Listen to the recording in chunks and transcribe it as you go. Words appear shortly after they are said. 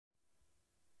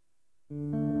The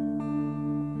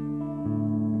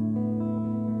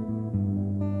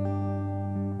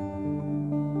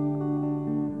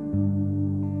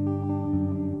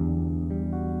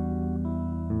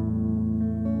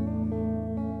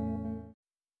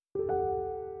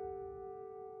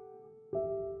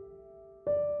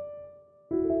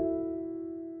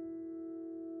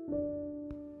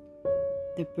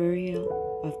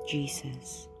burial of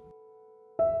Jesus.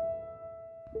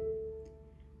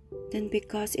 Then,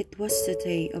 because it was the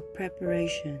day of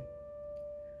preparation,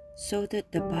 so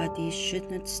that the bodies should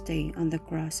not stay on the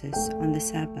crosses on the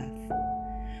Sabbath,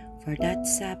 for that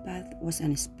Sabbath was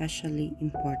an especially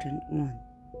important one,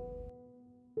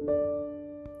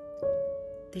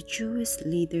 the Jewish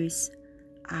leaders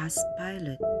asked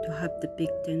Pilate to have the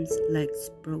victims' legs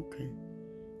broken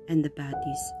and the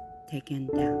bodies taken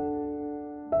down.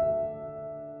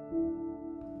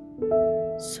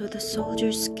 So the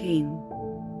soldiers came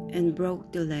and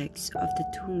broke the legs of the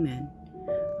two men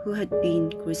who had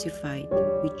been crucified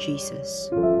with Jesus,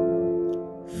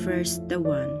 first the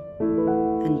one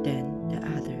and then the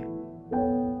other.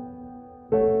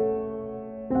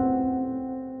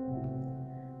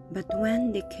 But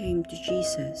when they came to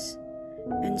Jesus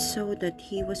and saw that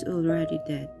he was already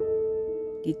dead,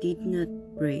 they did not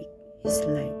break his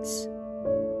legs.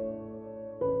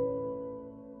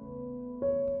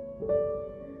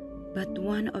 But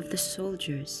one of the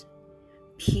soldiers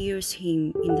pierced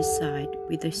him in the side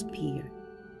with a spear,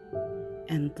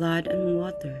 and blood and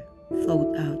water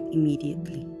flowed out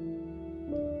immediately.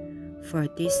 For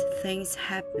these things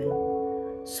happened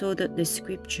so that the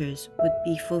scriptures would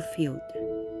be fulfilled.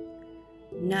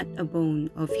 Not a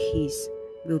bone of his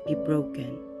will be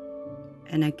broken.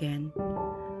 And again,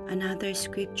 another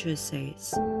scripture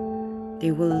says,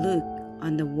 they will look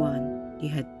on the one they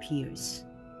had pierced.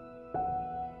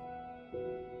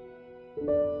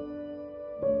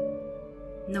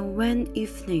 Now when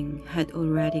evening had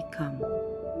already come,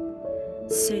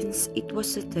 since it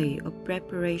was the day of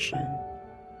preparation,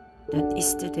 that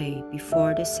is the day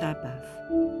before the Sabbath,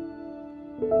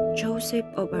 Joseph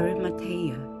of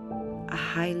Arimathea, a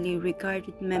highly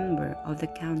regarded member of the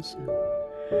council,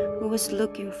 who was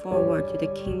looking forward to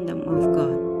the kingdom of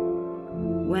God,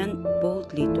 went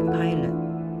boldly to Pilate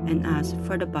and asked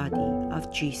for the body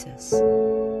of Jesus.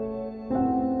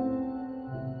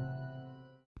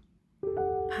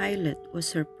 Pilate was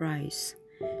surprised.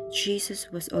 Jesus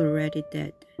was already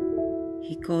dead.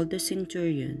 He called the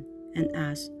centurion and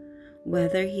asked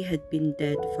whether he had been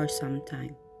dead for some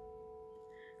time.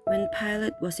 When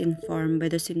Pilate was informed by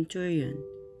the centurion,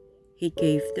 he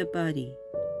gave the body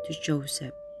to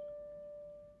Joseph.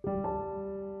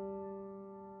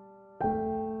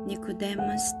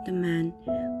 Nicodemus, the man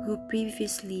who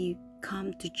previously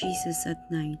come to Jesus at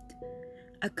night,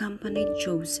 accompanied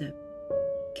Joseph,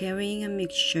 carrying a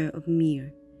mixture of myrrh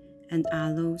and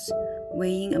aloes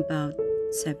weighing about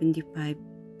 75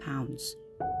 pounds.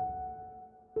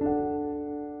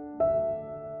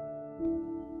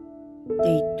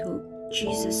 They took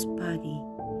Jesus' body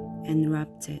and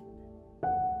wrapped it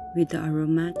with the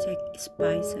aromatic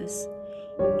spices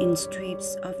in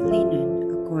strips of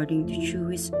linen according to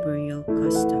Jewish burial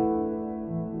custom.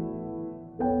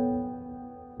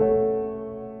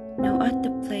 Now at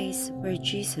the place where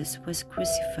Jesus was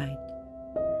crucified,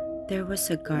 there was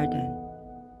a garden,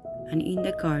 and in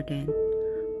the garden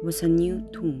was a new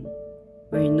tomb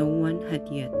where no one had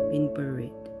yet been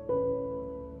buried.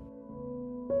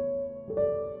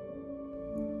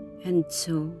 And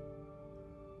so,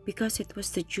 because it was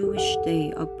the Jewish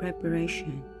day of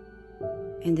preparation,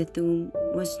 and the tomb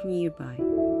was nearby,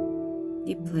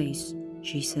 they placed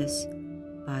Jesus'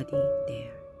 body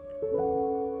there.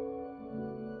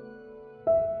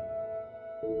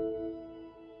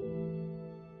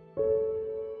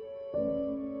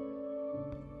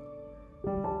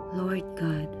 Lord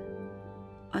God,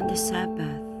 on the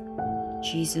Sabbath,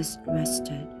 Jesus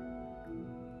rested.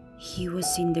 He was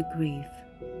in the grave.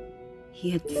 He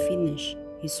had finished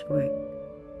his work.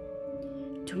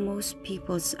 To most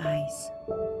people's eyes,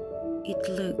 it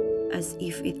looked as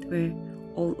if it were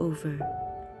all over.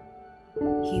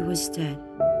 He was dead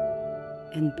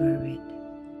and buried.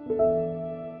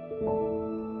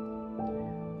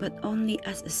 But only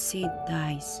as a seed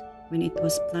dies when it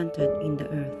was planted in the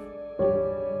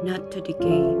earth, not to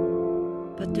decay,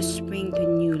 but to spring to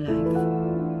new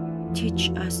life. Teach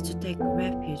us to take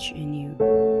refuge in you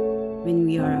when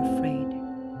we are afraid.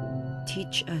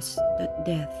 Teach us that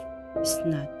death is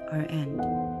not our end.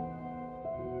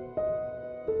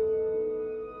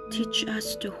 Teach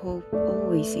us to hope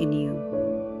always in you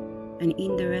and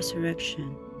in the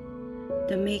resurrection,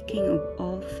 the making of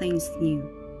all things new,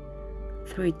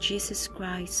 through Jesus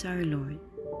Christ our Lord.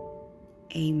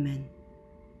 Amen.